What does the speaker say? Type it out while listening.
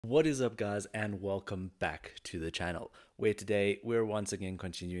What is up, guys, and welcome back to the channel, where today we're once again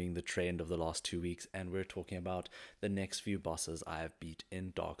continuing the trend of the last 2 weeks, and we're talking about the next few bosses I have beat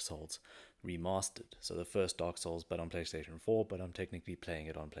in Dark Souls Remastered. So the first Dark Souls, but on PlayStation 4, but I'm technically playing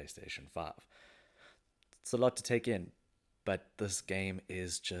it on PlayStation 5. It's a lot to take in, but this game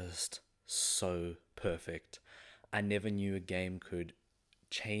is just so perfect. I never knew a game could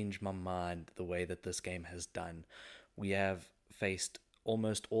change my mind the way that this game has done. We have faced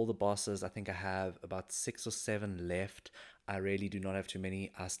almost all the bosses. I think I have about 6 or 7 left. I really do not have too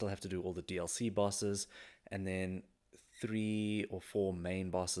many. I still have to do all the DLC bosses and then 3 or 4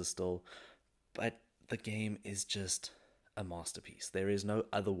 main bosses still. But the game is just a masterpiece. There is no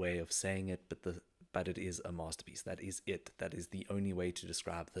other way of saying it, but it is a masterpiece. That is it. That is the only way to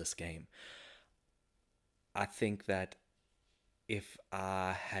describe this game. I think that if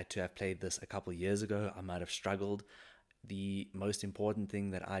I had to have played this a couple of years ago, I might have struggled. The most important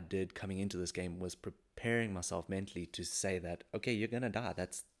thing that I did coming into this game was preparing myself mentally to say that, okay, you're going to die.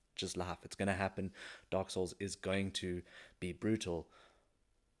 That's just life. It's going to happen. Dark Souls is going to be brutal.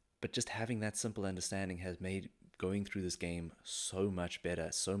 But just having that simple understanding has made going through this game so much better,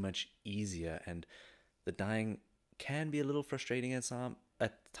 so much easier. And the dying can be a little frustrating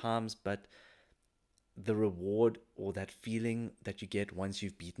at times, but the reward or that feeling that you get once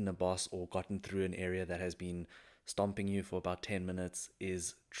you've beaten a boss or gotten through an area that has been stomping you for about 10 minutes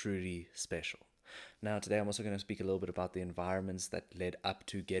is truly special. Now, today I'm also going to speak a little bit about the environments that led up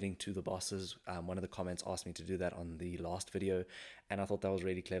to getting to the bosses. One of the comments asked me to do that on the last video, and I thought that was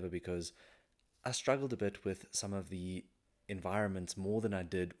really clever because I struggled a bit with some of the environments more than I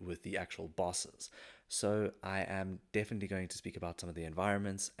did with the actual bosses. So I am definitely going to speak about some of the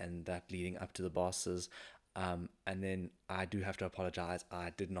environments and that leading up to the bosses. And then I do have to apologize.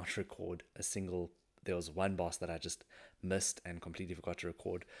 I did not record a single. There was one boss that I just missed and completely forgot to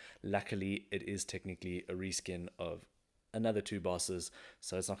record. Luckily, it is technically a reskin of another 2 bosses,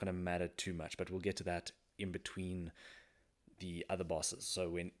 so it's not going to matter too much, but we'll get to that in between the other bosses.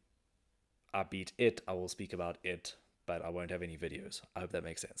 So when I beat it, I will speak about it, but I won't have any videos. I hope that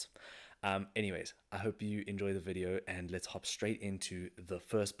makes sense. Anyways, I hope you enjoy the video, and let's hop straight into the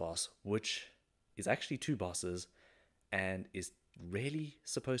first boss, which is actually 2 bosses and is really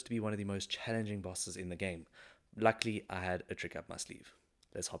supposed to be one of the most challenging bosses in the game. Luckily, I had a trick up my sleeve.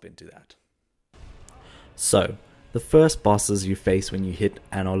 Let's hop into that. So, the first bosses you face when you hit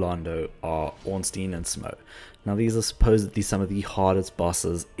Anor Londo are Ornstein and Smough. Now, these are supposedly some of the hardest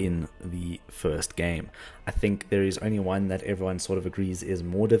bosses in the first game. I think there is only one that everyone sort of agrees is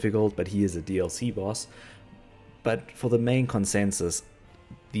more difficult, but he is a DLC boss. But for the main consensus,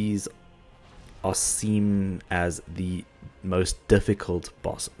 these are seen as the most difficult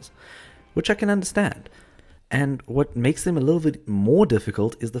bosses, which I can understand. And what makes them a little bit more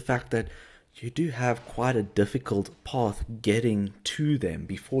difficult is the fact that you do have quite a difficult path getting to them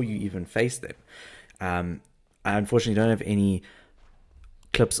before you even face them. I unfortunately don't have any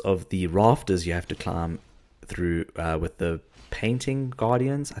clips of the rafters you have to climb through with the painting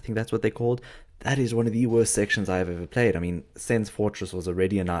guardians. I think that's what they're called. That is one of the worst sections I've ever played. I mean, Sen's Fortress was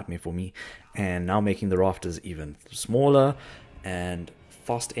already a nightmare for me, and now making the rafters even smaller and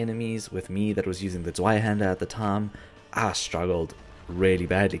fast enemies with me that was using the Zweihander at the time, I struggled really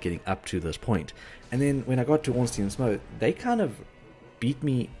badly getting up to this point. And then when I got to Ornstein and Smough, they kind of beat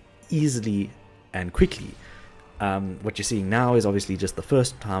me easily and quickly. What you're seeing now is obviously just the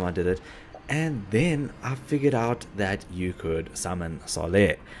first time I did it, and then I figured out that you could summon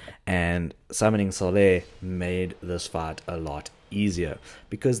Solaire. And summoning Solaire made this fight a lot easier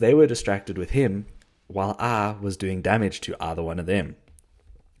because they were distracted with him while I was doing damage to either one of them.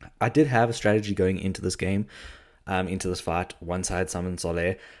 I did have a strategy going into this game, into this fight. Once I had summoned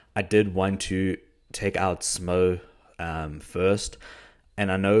Solaire, I did want to take out Smough first.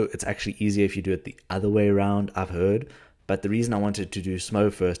 And I know it's actually easier if you do it the other way around, I've heard. But the reason I wanted to do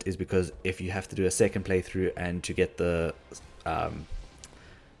Smough first is because if you have to do a second playthrough and to get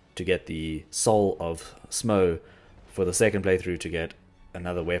the soul of Smough for the second playthrough to get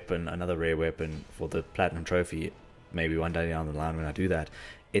another weapon, another rare weapon for the platinum trophy, maybe one day down the line when I do that,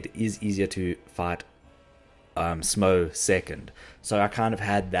 it is easier to fight Smough second. So I kind of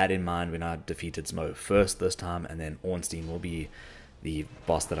had that in mind when I defeated Smough first this time, and then Ornstein will be the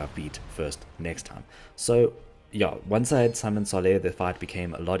boss that I beat first next time. So yeah, once I had summoned Solaire, the fight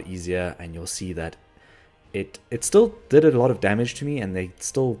became a lot easier, and you'll see that it still did a lot of damage to me, and they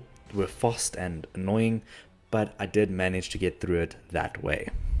still were fast and annoying, but I did manage to get through it that way.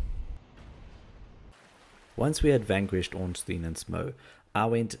 Once we had vanquished Ornstein and Smough, I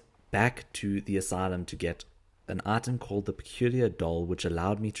went back to the asylum to get an item called the Peculiar Doll, which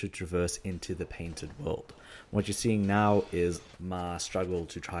allowed me to traverse into the Painted World. What you're seeing now is my struggle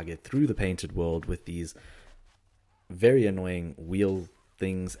to try to get through the Painted World with these very annoying wheel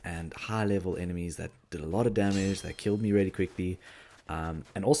things and high level enemies that did a lot of damage, that killed me really quickly.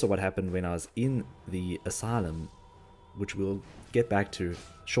 And also what happened when I was in the asylum, which we'll get back to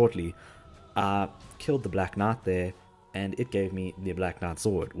shortly, I killed the Black Knight there, and it gave me the Black Knight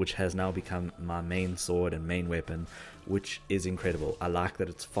sword, which has now become my main sword and main weapon, which is incredible. I like that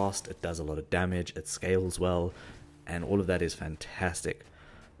it's fast, it does a lot of damage, it scales well, and all of that is fantastic.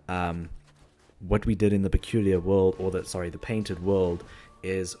 What we did in the Peculiar World, or the Painted World,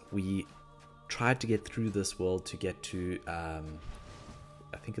 is we tried to get through this world to get to,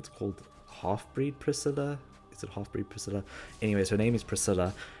 I think it's called Half-Breed Priscilla. Is it Half-Breed Priscilla? Anyways, her name is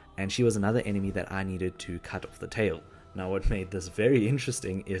Priscilla, and she was another enemy that I needed to cut off the tail. Now, what made this very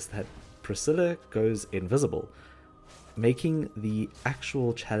interesting is that Priscilla goes invisible, making the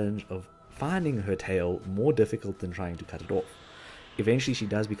actual challenge of finding her tail more difficult than trying to cut it off. Eventually, she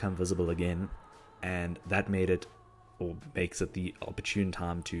does become visible again, and that made it, or makes it, the opportune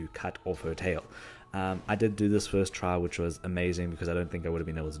time to cut off her tail. I did do this first try, which was amazing because I don't think I would have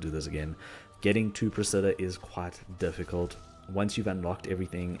been able to do this again. Getting to Priscilla is quite difficult. Once you've unlocked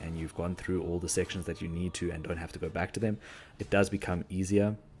everything and you've gone through all the sections that you need to and don't have to go back to them, it does become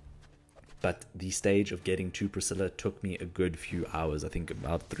easier. But the stage of getting to Priscilla took me a good few hours, I think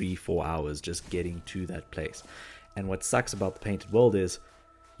about 3-4 hours, just getting to that place. And what sucks about the Painted World is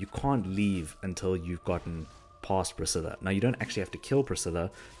you can't leave until you've gotten past Priscilla. Now, you don't actually have to kill Priscilla.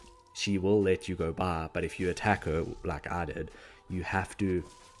 She will let you go by, but if you attack her like I did, you have to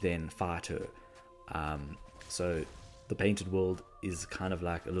then fight her. So the Painted World is kind of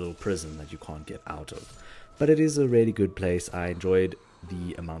like a little prison that you can't get out of. But it is a really good place. I enjoyed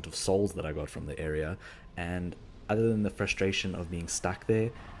the amount of souls that I got from the area, and other than the frustration of being stuck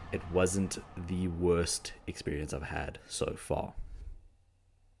there, it wasn't the worst experience I've had so far.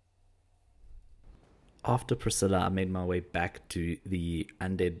 After Priscilla, I made my way back to the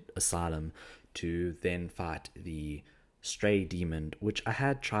Undead Asylum to then fight the Stray Demon, which I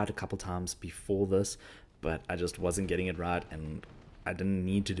had tried a couple times before this, but I just wasn't getting it right, and I didn't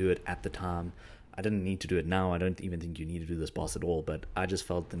need to do it at the time. I didn't need to do it now. I don't even think you need to do this boss at all, but I just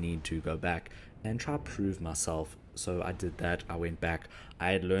felt the need to go back and try to prove myself. So I did that. I went back. I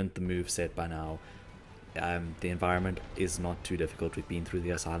had learned the move set by now. The environment is not too difficult. We've been through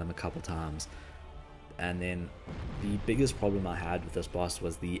the asylum a couple times. And then the biggest problem I had with this boss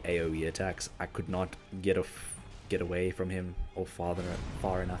was the AoE attacks. I could not get away from him, or far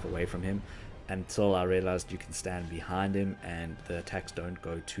enough away from him, until I realized you can stand behind him and the attacks don't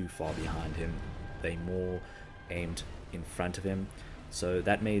go too far behind him. They more aimed in front of him. So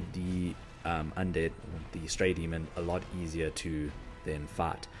that made the undead, the Stray Demon, a lot easier to then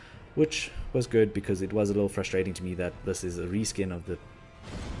fight, which was good because it was a little frustrating to me that this is a reskin of the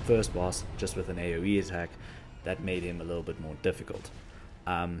first boss just with an AoE attack. That made him a little bit more difficult.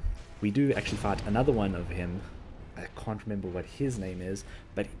 We do actually fight another one of him. I can't remember what his name is,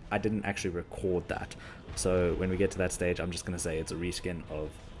 but I didn't actually record that. So when we get to that stage, I'm just going to say it's a reskin of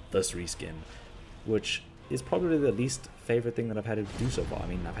this reskin, which is probably the least favorite thing that I've had to do so far. I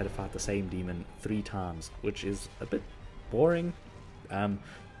mean, I've had to fight the same demon 3 times, which is a bit boring.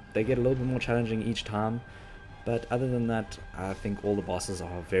 They get a little bit more challenging each time, but other than that, I think all the bosses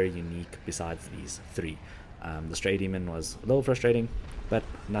are very unique besides these 3. The Stray Demon was a little frustrating, but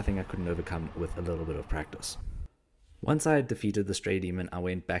nothing I couldn't overcome with a little bit of practice. Once I had defeated the Stray Demon, I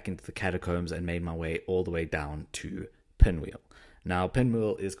went back into the catacombs and made my way all the way down to Pinwheel. Now,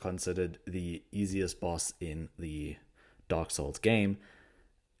 Pinwheel is considered the easiest boss in the Dark Souls game,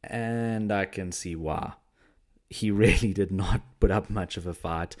 and I can see why. He really did not put up much of a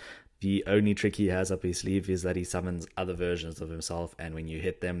fight. The only trick he has up his sleeve is that he summons other versions of himself, and when you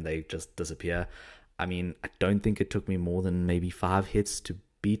hit them, they just disappear. I mean, I don't think it took me more than maybe 5 hits to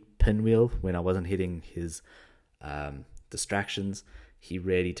beat Pinwheel when I wasn't hitting his distractions. He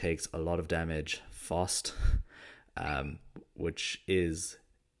really takes a lot of damage fast, which is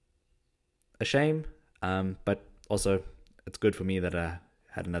a shame, but also it's good for me that I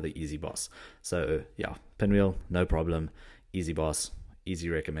had another easy boss. So yeah, Pinwheel, no problem, easy boss, easy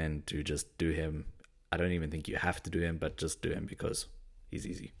recommend to just do him. I don't even think you have to do him, but just do him because he's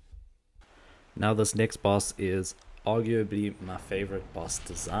easy. Now this next boss is arguably my favorite boss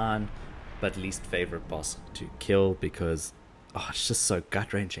design, but least favorite boss to kill because it's just so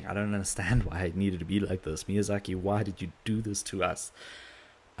gut-wrenching. I don't understand why it needed to be like this. Miyazaki, why did you do this to us?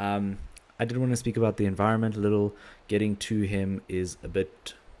 I did want to speak about the environment a little. Getting to him is a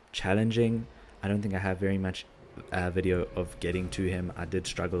bit challenging. I don't think I have very much video of getting to him. I did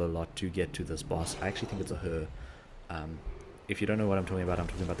struggle a lot to get to this boss. I actually think it's a her. If you don't know what I'm talking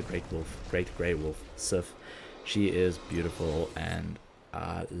about the Great Grey Wolf, Sif. She is beautiful, and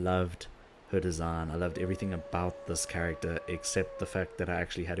I loved her design. I loved everything about this character except the fact that I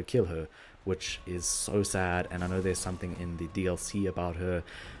actually had to kill her, which is so sad. And I know there's something in the DLC about her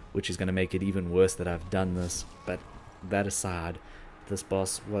which is going to make it even worse that I've done this, but that aside, this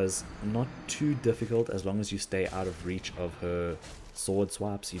boss was not too difficult as long as you stay out of reach of her sword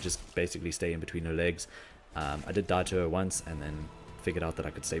swipes. You just basically stay in between her legs. I did die to her once and then figured out that I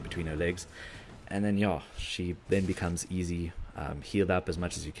could stay between her legs, and then yeah, she then becomes easy. Heal up as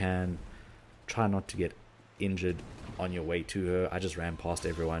much as you can, try not to get injured on your way to her. I just ran past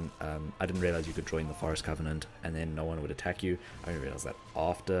everyone. I didn't realize you could join the Forest Covenant and then no one would attack you. I didn't realize that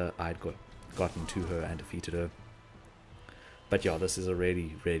after I'd gotten to her and defeated her. But yeah, this is a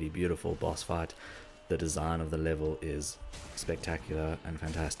really, really beautiful boss fight. The design of the level is spectacular and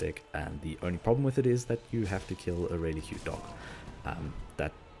fantastic, and the only problem with it is that you have to kill a really cute dog.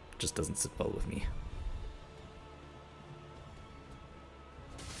 That just doesn't sit well with me.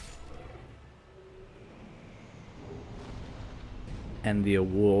 And the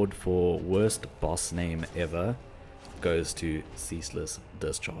award for worst boss name ever goes to Ceaseless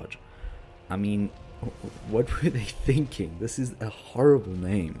Discharge. I mean, what were they thinking? This is a horrible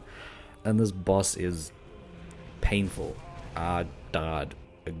name, and this boss is painful. I died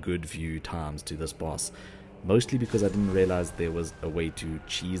a good few times to this boss, mostly because I didn't realize there was a way to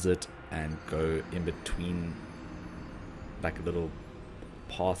cheese it and go in between, like a little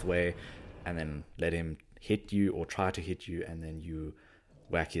pathway, and then let him hit you or try to hit you, and then you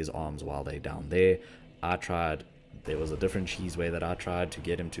whack his arms while they're down there. There was a different cheese way that I tried to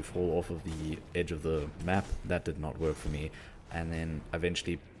get him to fall off of the edge of the map. That did not work for me, and then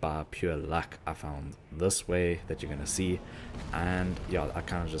eventually by pure luck I found this way that you're gonna see, and yeah, I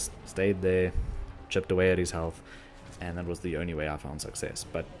kind of just stayed there, chipped away at his health, and that was the only way I found success.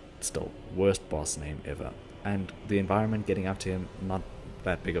 But still, worst boss name ever. And the environment getting up to him, not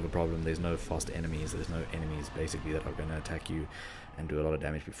that big of a problem. There's no fast enemies, there's no enemies basically that are going to attack you and do a lot of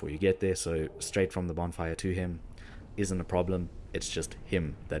damage before you get there, so straight from the bonfire to him isn't a problem. It's just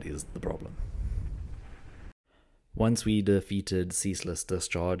him that is the problem. Once we defeated Ceaseless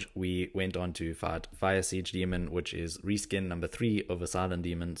Discharge, we went on to fight Fire Siege Demon, which is reskin number 3 of Asylum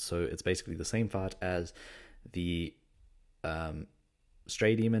Demon, so it's basically the same fight as the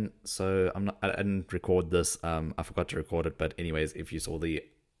Stray Demon. So I didn't record this, I forgot to record it, but anyways, if you saw the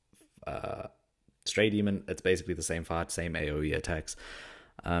Stray Demon, it's basically the same fight, same AoE attacks.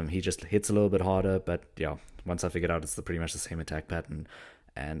 He just hits a little bit harder, but yeah, once I figured out it's pretty much the same attack pattern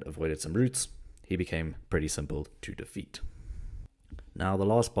and avoided some roots, he became pretty simple to defeat. Now the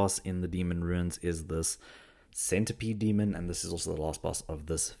last boss in the Demon Ruins is this Centipede Demon, and this is also the last boss of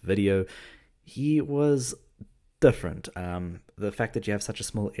this video. He was different. The fact that you have such a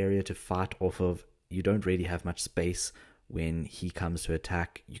small area to fight off of, you don't really have much space when he comes to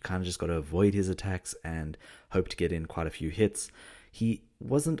attack. You kind of just got to avoid his attacks and hope to get in quite a few hits. He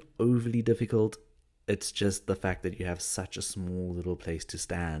wasn't overly difficult. It's just the fact that you have such a small little place to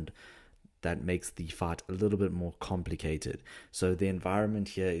stand that makes the fight a little bit more complicated. So the environment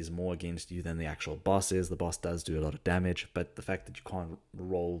here is more against you than the actual boss is. The boss does do a lot of damage, but the fact that you can't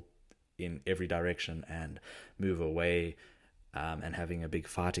roll in every direction and move away, and having a big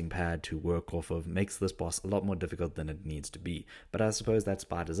fighting pad to work off of makes this boss a lot more difficult than it needs to be. But I suppose that's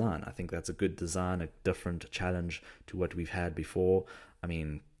by design. I think that's a good design, a different challenge to what we've had before. I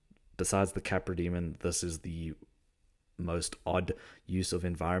mean, besides the Capra Demon, this is the most odd use of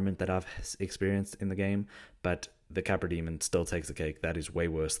environment that I've experienced in the game, but the Capra Demon still takes the cake. That is way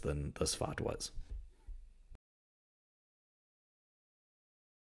worse than this fight was.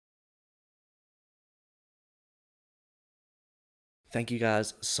 Thank you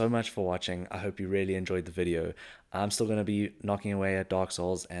guys so much for watching. I hope you really enjoyed the video. I'm still going to be knocking away at Dark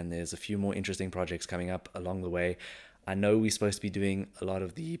Souls, and there's a few more interesting projects coming up along the way. I know we're supposed to be doing a lot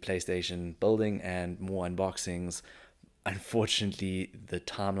of the PlayStation building and more unboxings. Unfortunately, the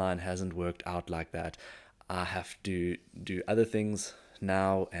timeline hasn't worked out like that. I have to do other things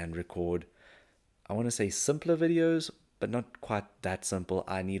now and record, I want to say, simpler videos, but not quite that simple.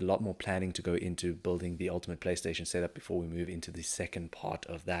 I need a lot more planning to go into building the ultimate PlayStation setup before we move into the second part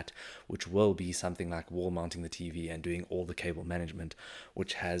of that, which will be something like wall mounting the TV and doing all the cable management,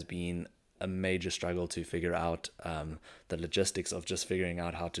 which has been a major struggle to figure out, the logistics of just figuring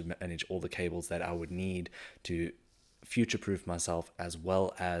out how to manage all the cables that I would need to future-proof myself, as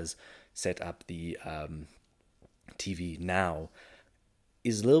well as set up the TV now.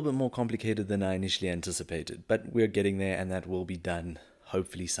 is a little bit more complicated than I initially anticipated, but we're getting there, and that will be done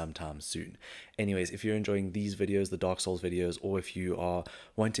hopefully sometime soon. Anyways, if you're enjoying these videos, the Dark Souls videos, or if you are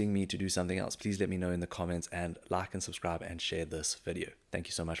wanting me to do something else, please let me know in the comments, and like and subscribe and share this video. Thank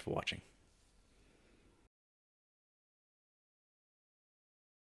you so much for watching.